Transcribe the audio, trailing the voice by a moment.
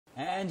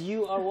And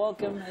you are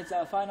welcome. It's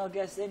our final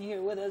guest in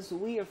here with us.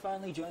 We are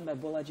finally joined by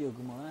Bolaji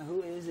Ogunmola,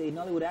 who is a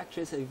Nollywood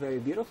actress, a very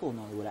beautiful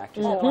Nollywood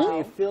actress, also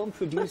a film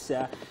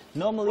producer.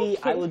 Normally,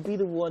 I would be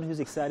the one who's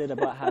excited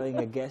about having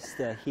a guest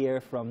here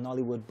from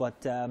Nollywood, but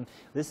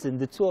listen,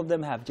 the two of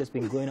them have just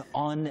been going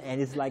on, and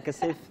it's like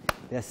as if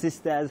they're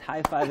sisters,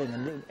 high-fiving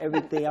and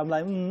everything. I'm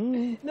like,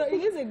 No,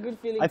 it is a good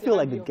feeling. I feel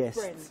like the guest.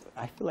 guest.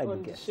 I feel like the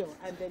guest. Show,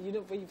 and then you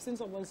know, when you've seen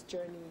someone's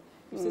journey,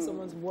 you see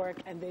someone's work,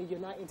 and then you're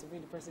not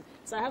interviewing the person.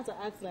 So I have to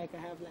act like I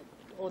have like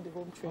all the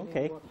home training.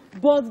 Okay.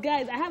 But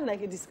guys, I have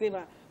like a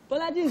disclaimer.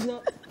 Bolaji is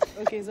not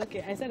okay. It's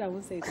okay. I said I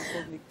won't say it in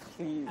public.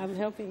 Please. I'm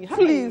helping you. How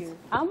Please. are you?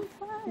 I'm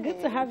fine. Good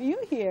to have you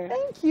here.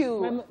 Thank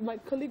you. My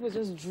colleague was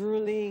just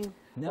drooling.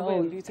 No. Over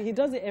your beauty. He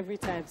does it every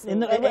time. So.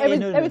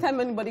 Every time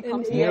anybody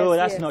comes here. No,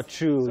 that's yes. not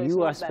true. So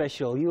you are not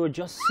special. You are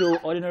just so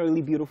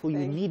ordinarily beautiful. You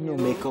Thank need no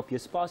you. makeup. Your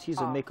spouse use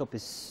of makeup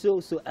is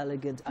so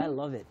elegant. I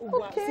love it.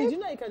 Wow. Okay. See, do you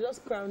know you can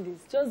just crown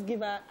this? Just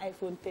give her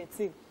iPhone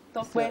 13.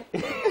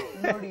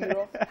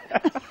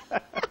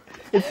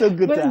 It's so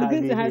good But to it's have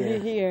good you to have here. you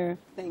here.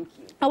 Thank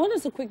you. I want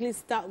us to quickly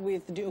start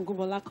with the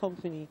Ogunmola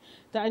company.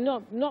 That I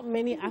know not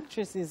many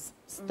actresses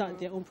start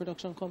their own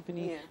production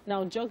company. Yeah.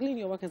 Now, juggling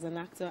your work as an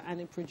actor and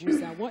a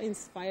producer, what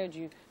inspired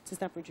you to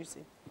start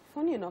producing?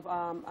 Funny enough,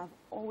 I've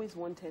always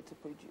wanted to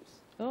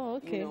produce. Oh,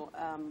 okay. You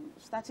know,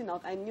 starting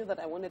out, I knew that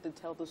I wanted to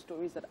tell the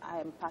stories that I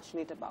am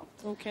passionate about.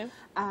 Okay.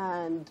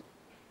 And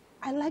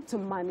I like to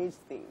manage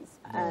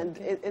things. And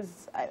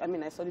I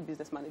mean, I studied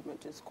business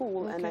management in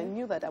school, and I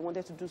knew that I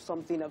wanted to do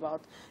something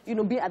about, you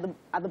know, be at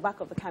the back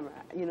of the camera,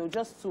 you know,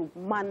 just to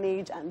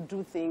manage and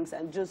do things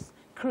and just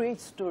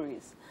create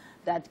stories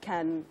that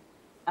can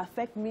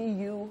affect me,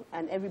 you,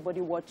 and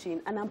everybody watching.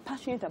 And I'm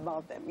passionate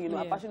about them. You know,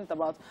 I'm passionate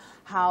about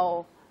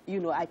how, you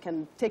know, I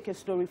can take a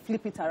story,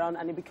 flip it around,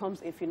 and it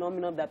becomes a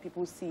phenomenon that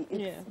people see.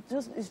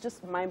 It's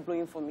just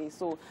mind-blowing for me.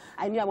 So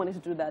I knew I wanted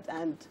to do that.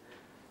 And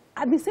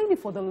I've been saying it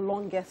for the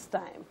longest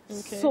time.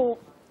 Okay. So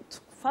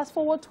fast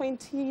forward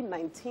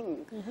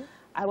 2019,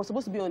 I was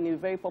supposed to be on a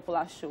very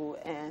popular show,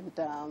 and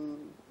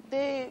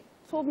they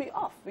told me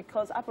off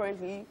because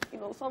apparently, you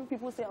know, some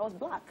people say I was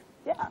black.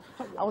 Yeah,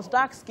 I was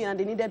dark-skinned, and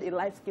they needed a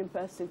light-skinned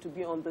person to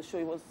be on the show.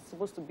 It was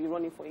supposed to be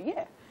running for a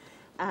year.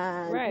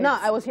 And now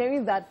I was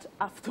hearing that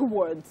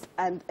afterwards,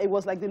 and it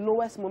was like the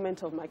lowest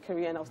moment of my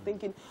career, and I was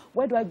thinking,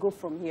 where do I go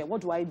from here?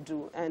 What do I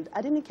do? And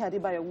Adenike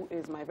Adebayo, who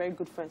is my very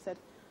good friend, said,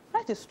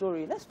 write a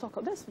story. Let's talk.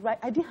 Let's write.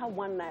 I didn't have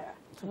 1 naira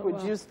to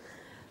produce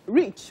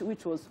Reach,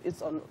 which was,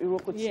 it's on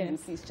Iroko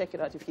TV. Please check it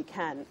out if you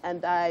can.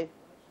 And I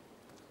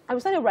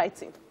started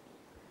writing.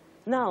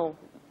 Now,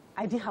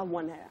 I didn't have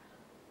 1 naira,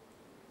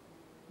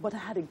 but I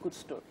had a good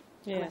story.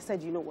 And I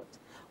said, you know what?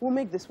 We'll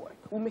make this work.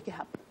 We'll make it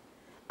happen.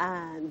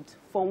 And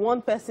from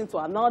one person to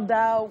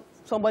another,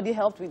 somebody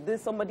helped with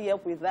this, somebody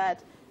helped with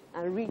that,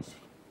 and Reach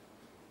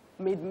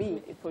made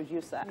me a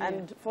producer.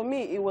 And for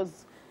me, it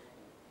was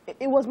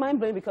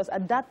mind-blowing because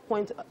at that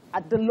point,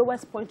 at the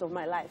lowest point of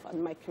my life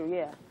and my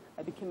career,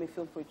 I became a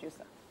film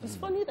producer. It's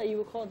funny that you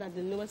would call that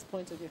the lowest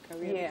point of your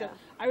career. Because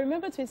I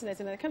remember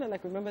 2019, I kind of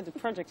like remember the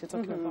project you're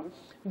talking about.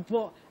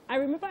 But I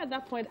remember at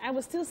that point, I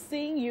was still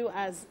seeing you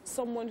as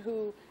someone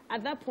who,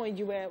 at that point,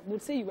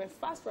 would say you were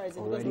fast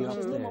rising. Because now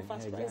she's no more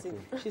fast rising.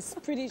 She's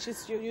pretty,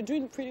 you're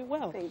doing pretty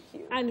well. Thank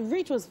you. And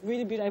Reach was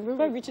really beautiful. I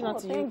remember reaching out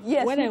to you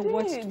when I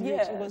watched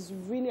Reach. It was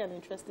really an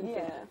interesting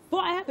thing. But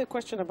I have a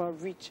question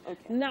about Reach.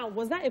 Now,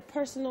 was that a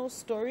personal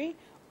story?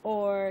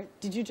 Or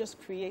did you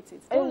just create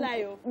it? Don't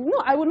lie.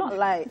 No, I will not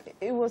lie.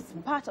 It was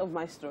part of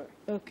my story.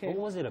 Okay. What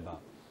was it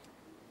about?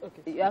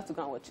 Okay. You have to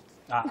go and watch it.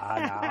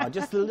 No,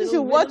 just a little. You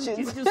should watch it.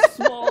 It's just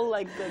small,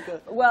 like a...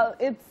 Well,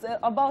 it's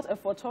about a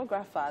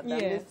photographer that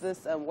meets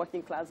this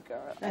working class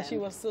girl. And she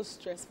was so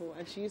stressful,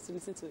 and she used to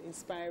listen to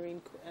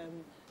inspiring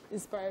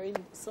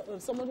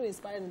someone who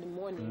inspired in the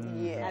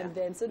morning. And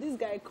then, so this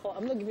guy called,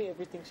 I'm not giving you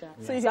everything, Sha.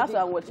 So you have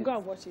to watch it. Go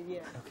and watch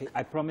it, Okay,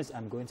 I promise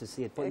I'm going to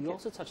see it. But you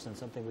also touched on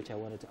something which I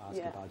wanted to ask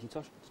about. You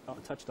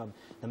touched on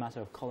the matter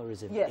of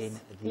colorism in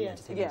the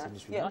entertainment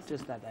industry. Not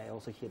just that, I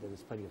also hear that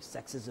there's plenty of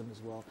sexism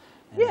as well,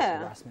 and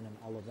harassment and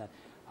all of that.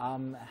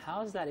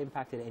 How has that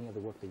impacted any of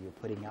the work that you're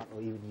putting out,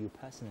 or even you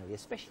personally,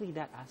 especially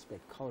that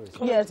aspect,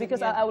 colorism? Yes,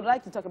 because I would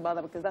like to talk about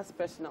that because that's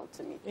personal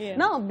to me.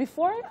 Now,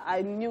 before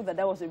I knew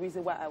that was the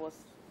reason why I was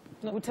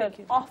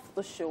rooted off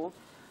the show,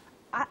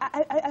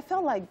 I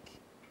felt like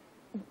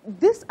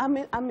this. I'm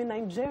a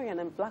Nigerian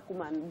and black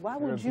woman. Why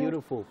would you?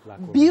 Beautiful black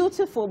woman.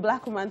 Beautiful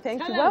black woman.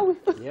 Thank you. Why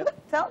would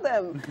tell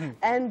them?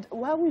 And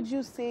why would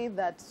you say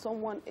that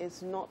someone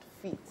is not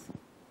fit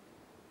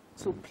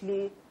to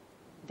play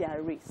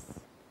their race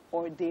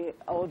or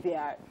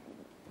their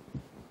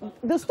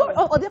the story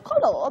or their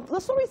color? Or the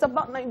story is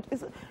about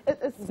it's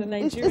a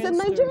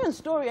Nigerian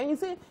story, and you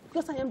say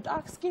because I am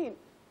dark skinned,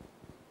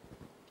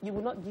 you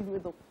will not give me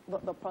the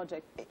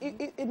project.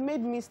 It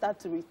made me start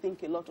to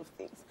rethink a lot of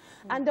things.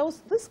 And there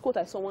was this quote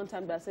I saw one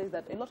time that says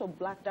that a lot of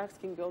black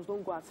dark-skinned girls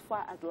don't go as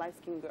far as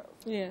light-skinned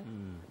girls.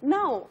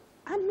 Now,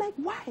 I'm like,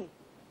 why?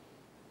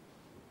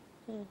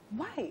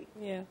 Why?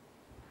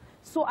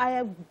 So I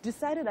have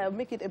decided I'll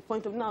make it a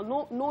point of now,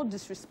 no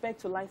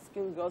disrespect to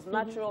light-skinned girls,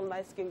 natural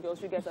light-skinned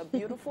girls. You guys are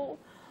beautiful.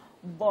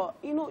 But,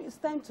 you know, it's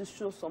time to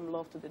show some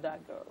love to the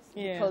dark girls.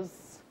 Yeah.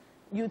 Because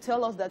you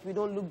tell us that we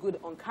don't look good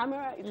on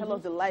camera. You tell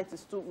us the light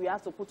is too, we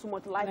have to put too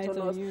much light on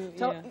us.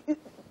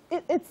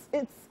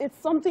 It's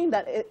something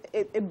that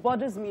it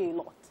bothers me a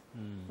lot.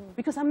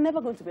 Because I'm never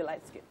going to be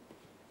light-skinned.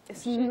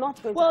 It's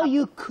not going to Well, happen.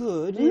 you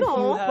could.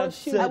 No,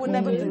 I would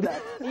never do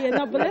that. Yeah,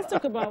 no, but let's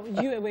talk about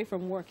you away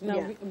from work.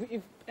 Now,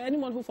 if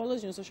anyone who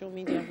follows you on social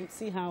media would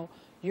see how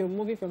you're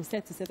moving from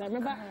set to set. I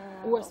remember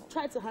we were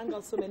trying to hang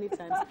out so many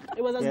times.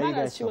 It was as bad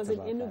as she was in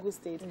Enugu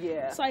State.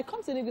 Yeah. So I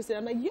come to Enugu State.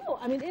 I'm like, yo,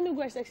 I'm in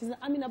Enugu. She's like,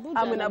 I'm in Abuja.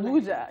 I'm in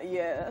Abuja,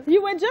 yeah.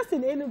 You were just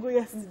in Enugu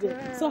yesterday.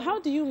 Girl. So how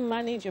do you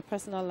manage your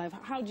personal life?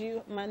 How do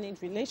you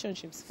manage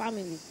relationships,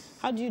 family?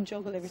 How do you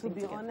juggle everything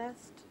together? To be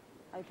honest,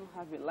 I don't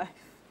have a life.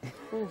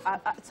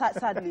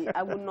 Sadly,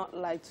 I will not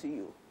lie to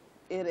you.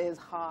 It is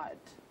hard.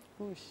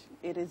 Oosh.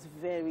 It is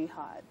very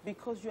hard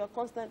because you are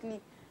constantly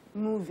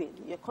moving.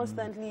 You're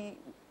constantly...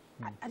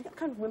 I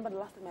can't remember the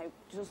last time I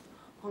just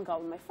hung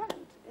out with my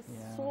friend.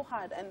 It's so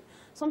hard. And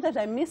sometimes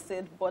I miss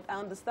it, but I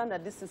understand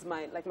that this is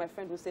my, like my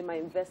friend would say, my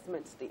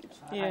investment stage.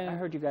 I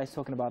heard you guys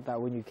talking about that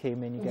when you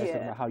came in. You guys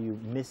talking about how you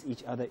miss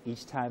each other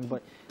each time.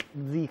 But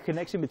the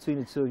connection between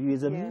the two of you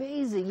is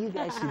amazing. You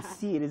guys should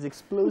see it. It's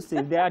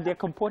explosive. They're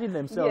comporting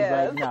themselves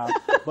right now.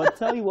 But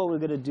tell you what we're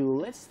going to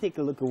do. Let's take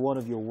a look at one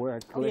of your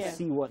work. Let's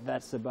see what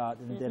that's about.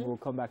 And then we'll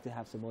come back to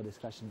have some more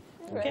discussion.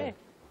 Okay.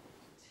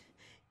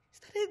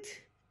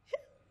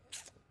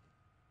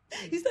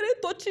 He started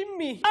touching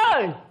me.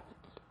 Hey!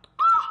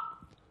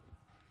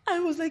 I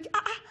was like,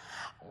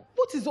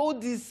 what is all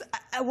this?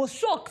 I was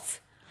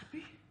shocked. I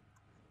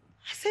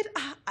said,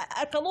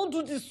 I cannot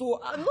do this,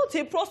 so I'm not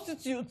a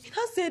prostitute. He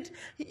said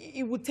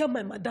he would tell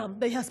my madam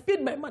that he has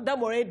paid my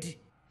madam already.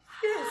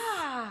 Yes.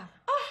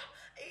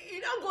 He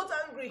now got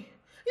angry.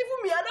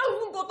 Even me, I now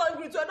even got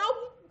angry too. I now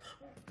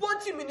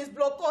punched him in his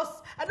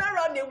blockhouse and I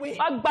ran away.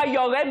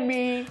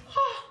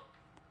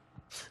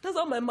 That's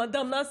how my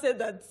madam now said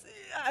that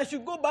I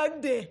should go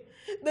back there.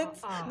 That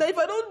if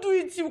I don't do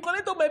it, she will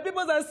collect all my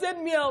papers and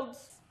send me out.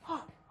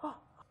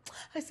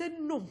 I said,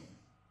 no.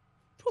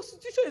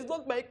 Prostitution is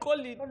not my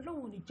calling.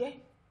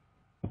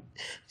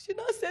 She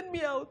now sent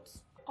me out.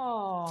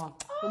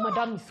 The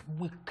madam is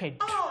wicked.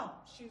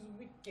 She's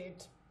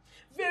wicked.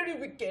 Very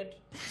wicked.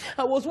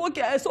 I was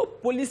working, I saw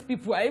police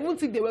people. I even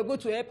think they were going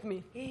to help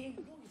me.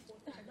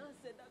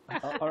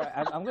 All right,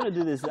 I'm going to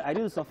do this. I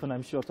do this often,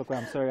 I'm sure.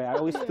 I'm sorry. I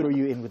always throw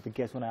you in with the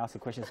guests when I ask a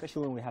question,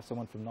 especially when we have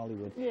someone from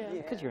Nollywood.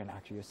 Because you're an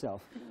actor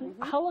yourself.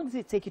 How long does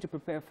it take you to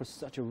prepare for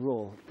such a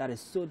role that is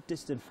so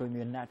distant from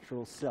your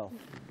natural self?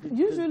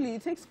 Usually,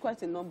 it takes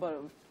quite a number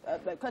of,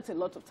 quite a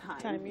lot of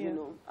time, you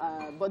know.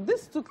 But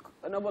this took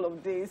a number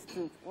of days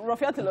to,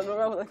 Rafia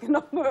Telonora was like a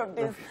number of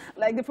days.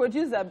 Like the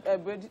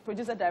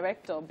producer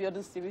director of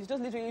Biodun series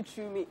just literally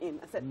threw me in.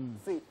 I said,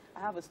 see, I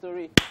have a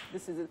story.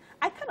 This is it.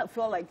 I kind of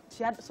felt like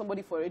she had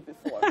somebody for it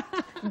before.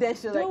 Then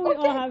she was like, we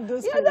all have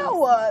those you know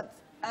what?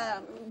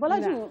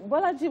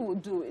 Bolaji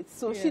would do it.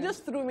 So she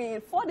just threw me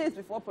in 4 days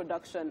before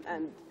production,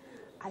 and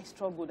I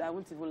struggled. I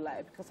won't even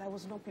lie because I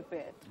was not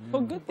prepared.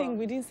 But good thing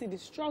we didn't see the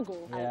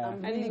struggle.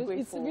 I'm really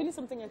grateful. It's really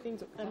something I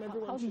think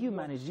everyone How do you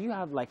manage? Do you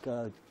have like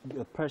a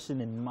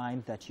person in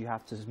mind that you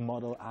have to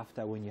model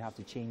after when you have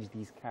to change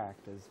these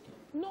characters?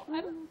 No,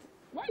 I don't.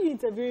 Why are you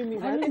interviewing me?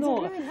 I don't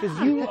know, because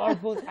you are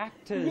both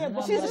actors. Yeah,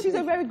 but she's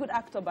a very good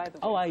actor, by the way.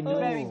 Oh, I know.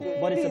 Very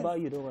good. But it's about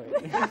you, don't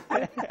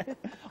worry.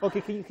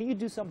 Okay, can you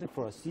do something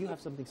for us? Do you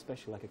have something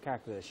special, like a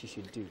character that she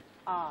should do?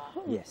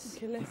 Yes.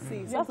 Okay, let's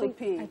see. You have to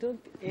pay. I don't.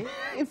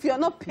 If you're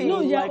not paying,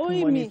 no, you're like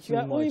owing me. too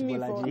You're much, owing me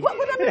Bolaji. But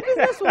I'm a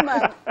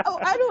businesswoman.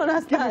 I don't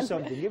understand. Give her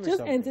something. Give her Just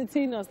something.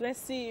 entertain us.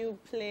 Let's see you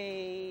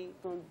play.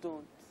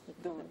 Don't.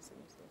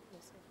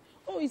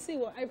 Oh, you see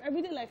what? I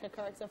really like a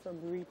character from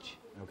Reach.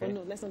 Okay. Oh,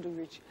 no, let's not do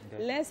Reach.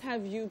 Okay. Let's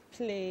have you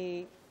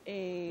play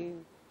a.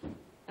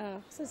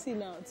 Let's see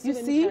now. You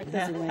see?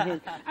 Characters in my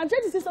head. I'm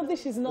trying to say something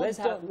she's not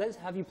done. Let's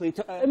have you play.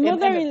 A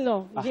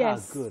mother-in-law.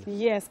 Yes. Good.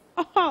 Yes.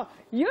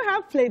 You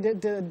have played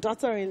the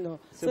daughter-in-law.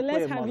 So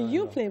let's have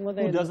you play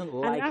mother-in-law. Who doesn't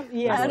like?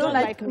 I don't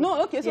like. me.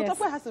 No. Okay. So Yes.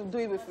 Tokwe has to do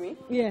it with me.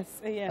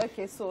 Yes. Yeah.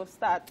 Okay. So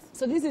start.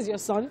 So this is your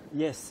son.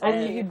 Yes.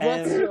 And you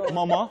brought your.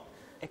 Mama,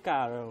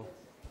 Ekaro.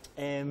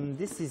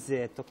 This is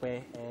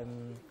Tokwe.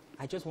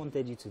 I just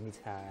wanted you to meet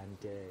her and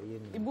you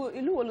know.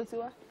 Ilu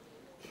Olutiwa.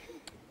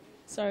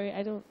 Sorry,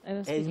 I don't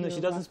speak No, she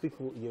Yoruba. doesn't speak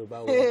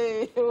Yoruba.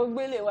 Hey,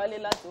 Ogbele wale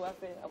lati wa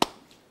fe.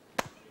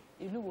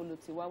 Ilu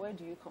Olutiwa, where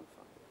do you come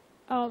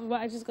from?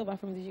 But I just got back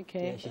from the UK.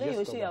 Yeah, she Lẹ́yìn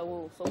just o ṣe got back.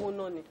 ìyàwó sanwó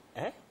náà ni.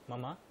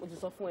 Mama? Mo ti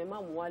sọ fún ẹ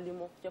má mú wálé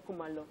mọ́, jẹ́ kó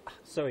máa lọ.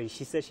 Sorry,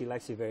 she said she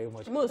likes you very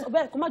much. Mo sọ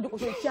bẹ́ẹ̀ kó má jókòó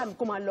sórí chair mi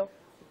kó máa lọ.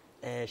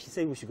 She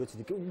said we should go to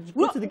the...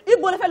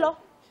 Ibo lẹ fẹ́ lọ.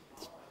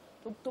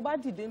 Tó bá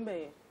dìde ń bẹ̀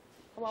yẹn.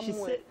 She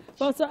said...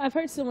 Well, so I've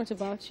heard so much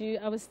about you.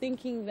 I was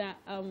thinking that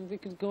we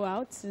could go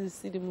out to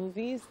see the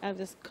movies. I have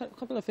just a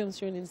couple of films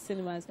showing in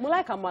cinemas. Mo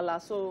like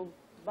Amala, so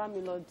bá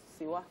mi lọ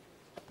sí wa.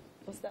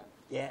 What's that?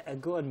 Yeah,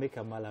 go and make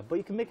amala. But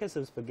you can make her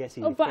some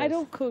spaghetti. Oh, but I first.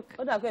 don't cook.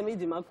 Oh, that made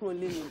the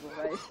macaroni,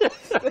 right?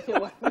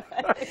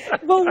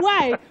 But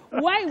why?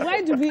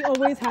 Why do we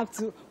always have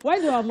to? Why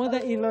do our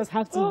mother-in-laws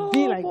have to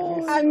be like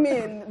this? I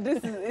mean,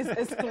 this is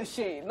it's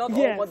cliche. Not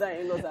Yes. all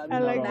mother-in-laws are I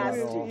like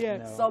nasty. that. Yeah.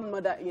 No. Some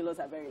mother-in-laws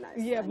are very nice.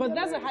 Yeah, and but they're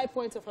that's a very- high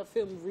point of her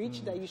film,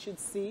 Reach, that you should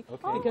see.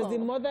 Okay. Because the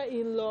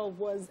mother-in-law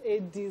was a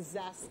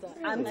disaster.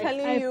 I'm Like,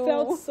 telling I you.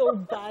 felt so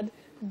bad.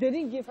 They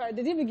didn't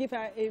even give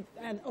her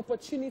an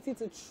opportunity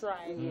to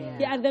try.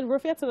 Yeah, and then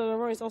Rafia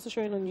Tadaloro is also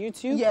showing on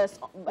YouTube. Yes,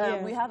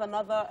 Yeah. we have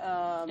another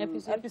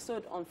Episode?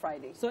 episode on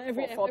Friday. So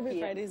every 4 every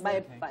p.m. Friday is by,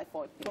 there. by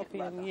 4 p.m. 4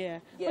 p.m. rather. Yeah.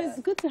 Yeah. But it's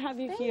good to have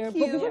you Thank here. you.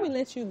 But before we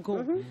let you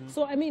go,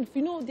 so I mean,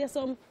 you know, there's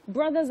some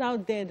brothers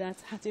out there that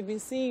have been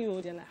seeing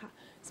you. They're like,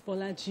 it's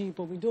Bolaji,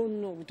 but we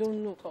don't know.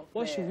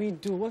 What should we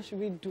do? What should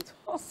we do?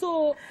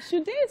 So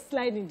should they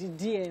slide in the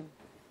DM?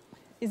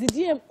 Is the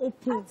DM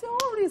open? At your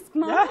own risk,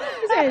 man.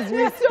 It's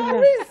At your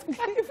risk.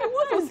 If you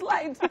want to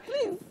slide,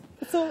 please.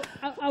 So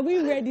are we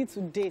ready to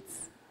date?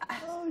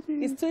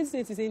 It's 2020.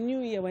 It's a new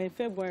year. We're in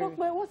February. Talk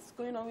about what's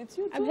going on with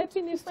you. I'm too.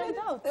 helping you find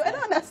out. I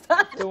don't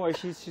understand. Don't worry,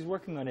 she's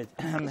working on it.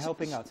 I'm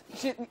helping out.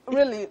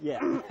 Really? Yeah.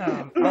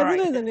 But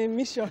is on a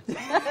mission.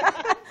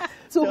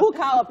 To hook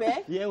her up,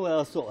 eh? Yeah,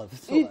 well, sort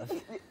of.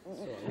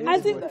 I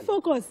think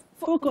focus.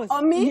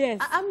 On me? Yes.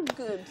 I'm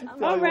good.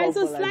 All right,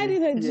 so Bolaji. slide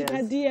in her, Yes. her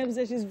DMs.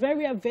 And she's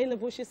very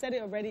available. She said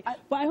it already.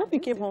 But I hope you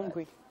came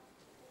hungry.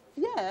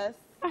 Yes.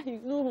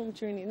 No home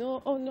training.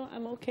 No, oh no,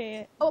 I'm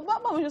okay. Oh,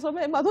 Mama, we just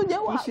obey. But don't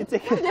You should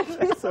take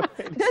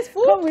it. There's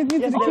food. Come with me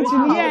to the Yes, kitchen.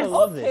 wow. Yes, I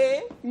love it.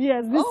 Okay.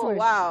 yes, this Oh, way.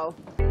 wow.